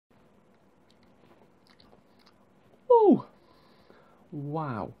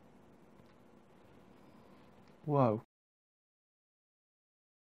Wow. Whoa.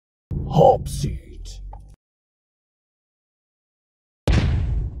 HopSeat.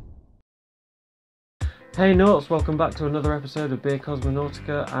 Hey Nauts, welcome back to another episode of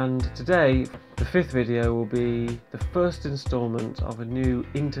Beercosmonautica, and today the fifth video will be the first instalment of a new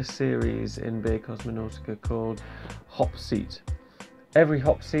interseries in Beercosmonautica called HopSeat. Every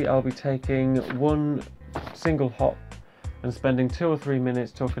HopSeat I'll be taking one single hop and spending 2 or 3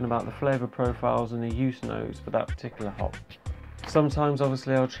 minutes talking about the flavour profiles and the use notes for that particular hop. Sometimes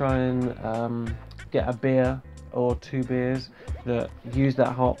obviously I'll try and get a beer or 2 beers that use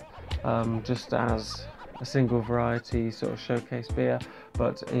that hop just as a single variety sort of showcase beer,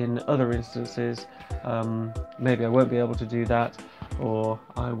 but in other instances maybe I won't be able to do that, or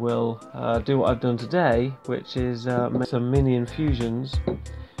I will do what I've done today, which is make some mini infusions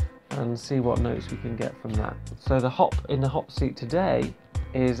and see what notes we can get from that. So the hop in the HopSeat today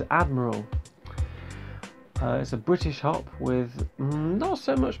is Admiral. It's a British hop with not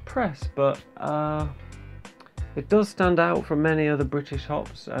so much press, but it does stand out from many other British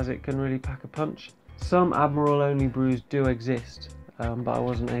hops as it can really pack a punch. Some Admiral only brews do exist, but I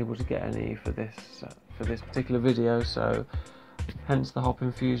wasn't able to get any for this particular video, so hence the hop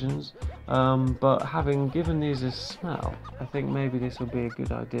infusions. But having given these a smell, I think maybe this will be a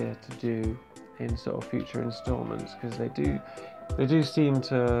good idea to do in sort of future instalments, because they do seem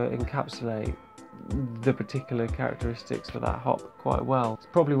to encapsulate the particular characteristics for that hop quite well. It's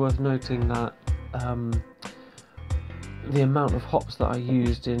probably worth noting that the amount of hops that I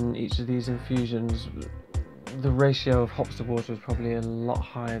used in each of these infusions, the ratio of hops to water is probably a lot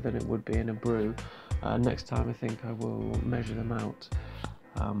higher than it would be in a brew. Next time I think I will measure them out.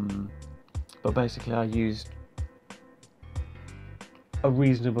 But basically I used a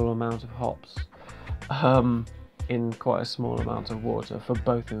reasonable amount of hops in quite a small amount of water for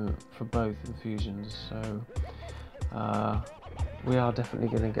both infusions. So we are definitely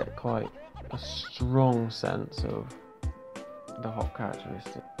going to get quite a strong sense of the hop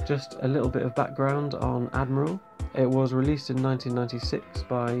characteristic. Just a little bit of background on Admiral. It was released in 1996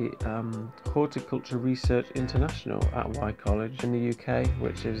 by Horticulture Research International at Y College in the UK,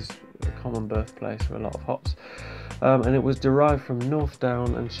 which is a common birthplace for a lot of hops, and it was derived from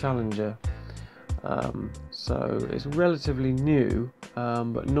Northdown and Challenger. So it's relatively new,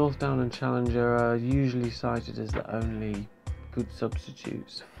 but Northdown and Challenger are usually cited as the only good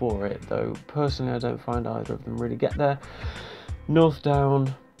substitutes for it, though personally I don't find either of them really get there.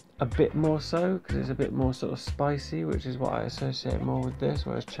 Northdown a bit more so, because it's a bit more sort of spicy, which is what I associate more with this,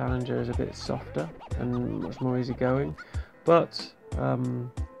 whereas Challenger is a bit softer and much more easygoing. But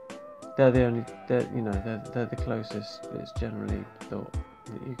they're the closest it's generally thought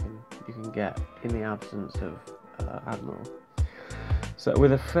that you can get in the absence of Admiral. So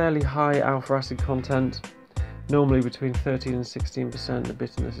with a fairly high alpha acid content, normally between 13 and 16%, the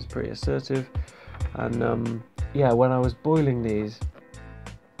bitterness is pretty assertive. And yeah, when I was boiling these,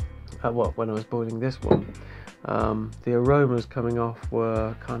 when I was boiling this one, the aromas coming off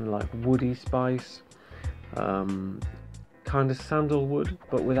were kind of like woody spice, kind of sandalwood,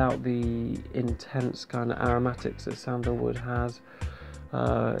 but without the intense kind of aromatics that sandalwood has.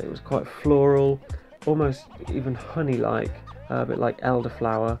 It was quite floral, almost even honey-like, a bit like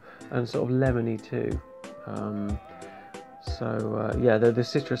elderflower, and sort of lemony too. Yeah, the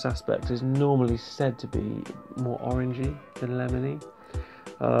citrus aspect is normally said to be more orangey than lemony,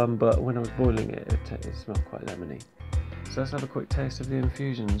 but when I was boiling it smelled quite lemony. So let's have a quick taste of the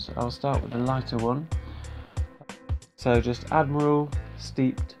infusions. I'll start with the lighter one. So just Admiral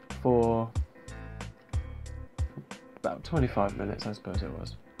steeped for about 25 minutes, I suppose it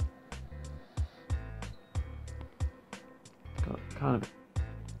was. Got kind of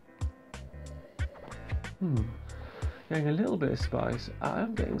getting a little bit of spice. I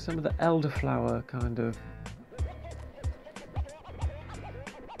am getting some of the elderflower kind of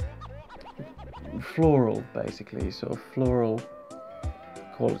floral, basically, sort of floral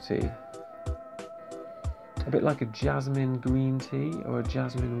quality. A bit like a jasmine green tea or a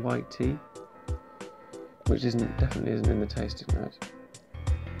jasmine white tea, which definitely isn't in the tasting notes.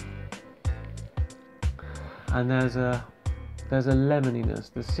 And there's a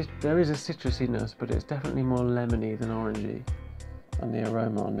lemoniness. There is a citrusiness, but it's definitely more lemony than orangey on the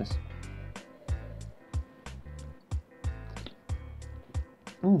aroma on this.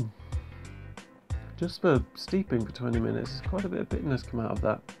 Just for steeping for 20 minutes, there's quite a bit of bitterness come out of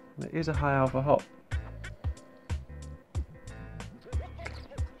that. It is a high alpha hop.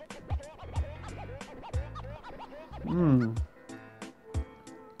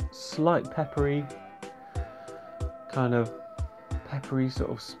 Slight peppery, kind of peppery sort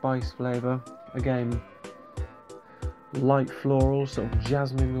of spice flavour. Again, light floral, sort of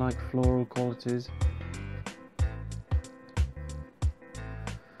jasmine-like floral qualities.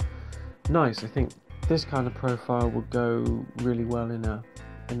 Nice. I think this kind of profile would go really well in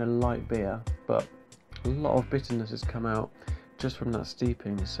a light beer, but a lot of bitterness has come out just from that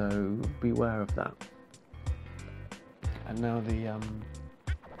steeping, so beware of that. And now the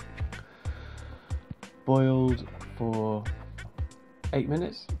boiled for 8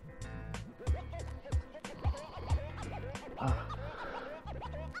 minutes.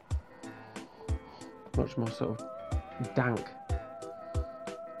 Much more sort of dank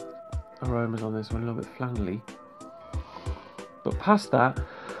aromas on this one, a little bit flannelly. But past that,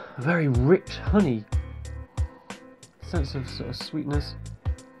 a very rich honey, sense of sort of sweetness,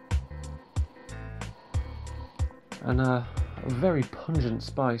 and a very pungent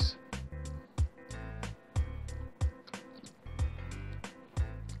spice.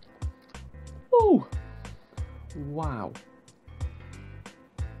 Ooh! Wow.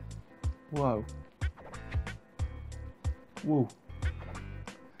 Whoa. Whoa.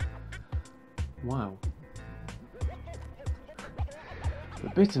 Wow. The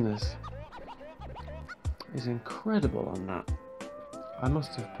bitterness is incredible on that. I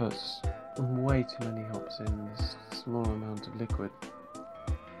must have put way too many hops in this small amount of liquid.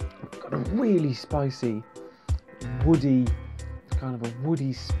 Got a really spicy, woody, kind of a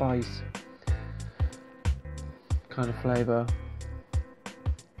woody spice kind of flavour.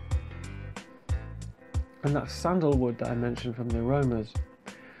 And that sandalwood that I mentioned from the aromas,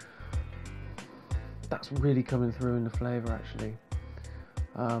 that's really coming through in the flavour actually.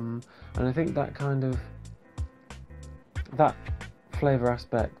 And I think that kind of, that flavour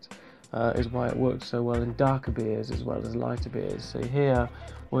aspect is why it works so well in darker beers as well as lighter beers. So here,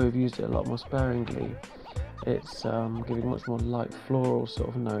 where we've used it a lot more sparingly, it's giving much more light floral sort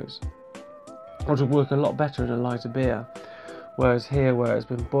of notes, which would work a lot better in a lighter beer. Whereas here, where it's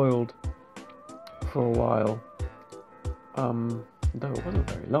been boiled for a while, though it wasn't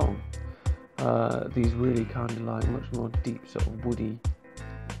very long, these really kind of like much more deep sort of woody,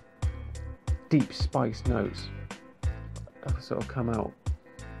 deep spice notes have sort of come out.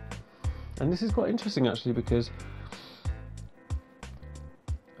 And this is quite interesting actually, because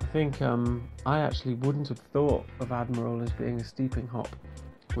I think I actually wouldn't have thought of Admiral as being a steeping hop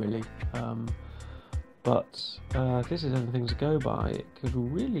really, but this is anything to go by. It could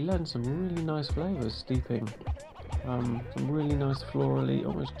really lend some really nice flavours steeping, some really nice florally,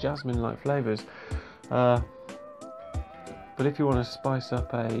 almost jasmine-like flavours. But if you want to spice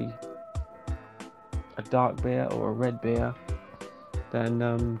up a dark beer or a red beer, then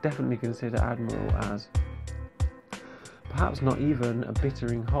definitely consider Admiral as perhaps not even a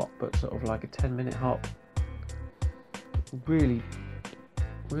bittering hop, but sort of like a 10-minute hop. Really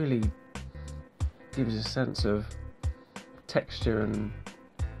gives a sense of texture and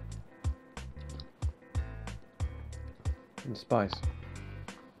spice.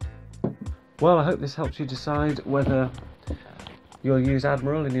 Well, I hope this helps you decide whether you'll use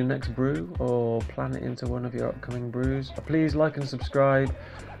Admiral in your next brew or plan it into one of your upcoming brews. Please like and subscribe,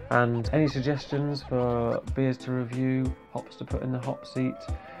 and any suggestions for beers to review, hops to put in the hop seat,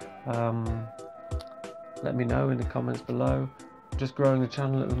 let me know in the comments below. Just growing the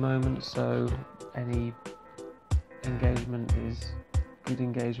channel at the moment, so any engagement is good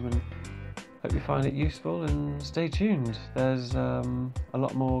engagement. Hope you find it useful and stay tuned. There's a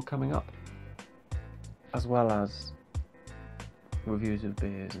lot more coming up, as well as reviews of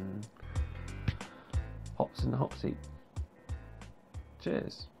beers and hops in the hop seat.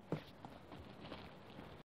 Cheers.